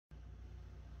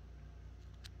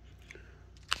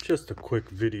Just a quick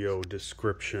video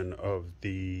description of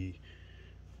the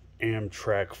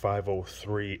Amtrak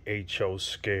 503 HO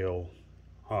scale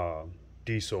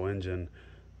diesel engine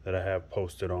that I have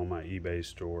posted on my eBay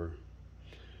store.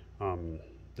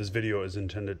 This video is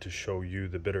intended to show you,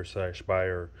 the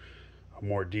bidder/buyer, a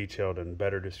more detailed and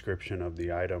better description of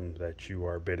the item that you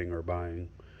are bidding or buying,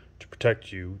 to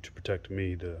protect you, to protect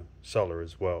me, the seller,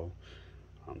 as well.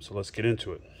 So let's get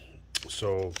into it.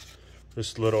 So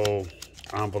this little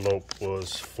envelope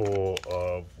was full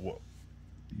of the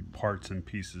parts and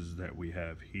pieces that we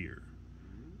have here.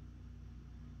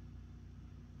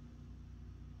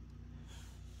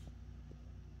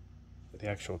 The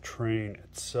actual train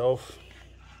itself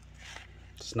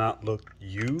does not look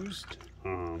used.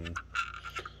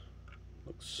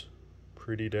 Looks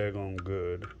pretty daggone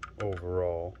good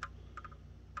overall.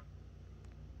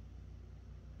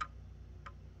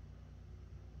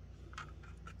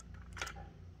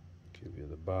 Give you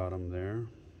the bottom there.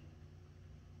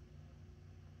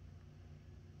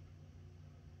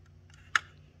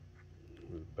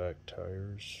 The back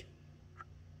tires,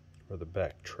 or the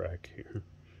back track here.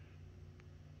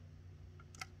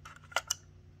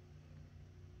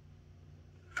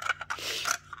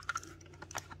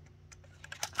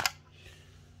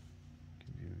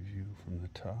 Give you a view from the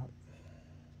top.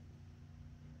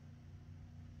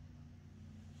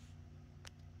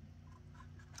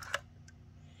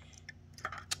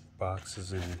 Box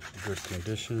is in good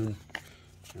condition,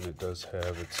 and it does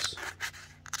have its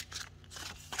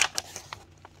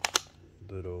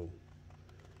little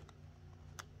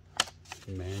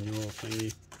manual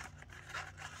thingy.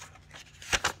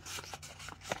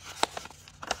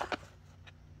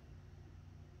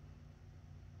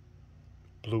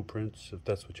 Blueprints, if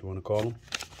that's what you want to call them,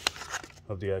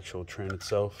 of the actual train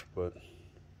itself, but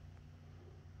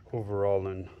overall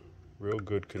in real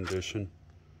good condition.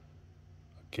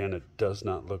 Again, it does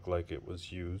not look like it was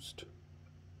used.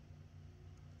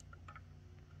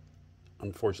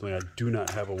 Unfortunately, I do not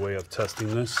have a way of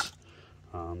testing this,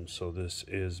 so this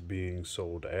is being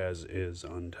sold as is,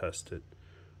 untested.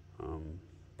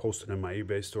 Posted in my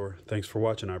eBay store. Thanks for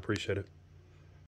watching. I appreciate it.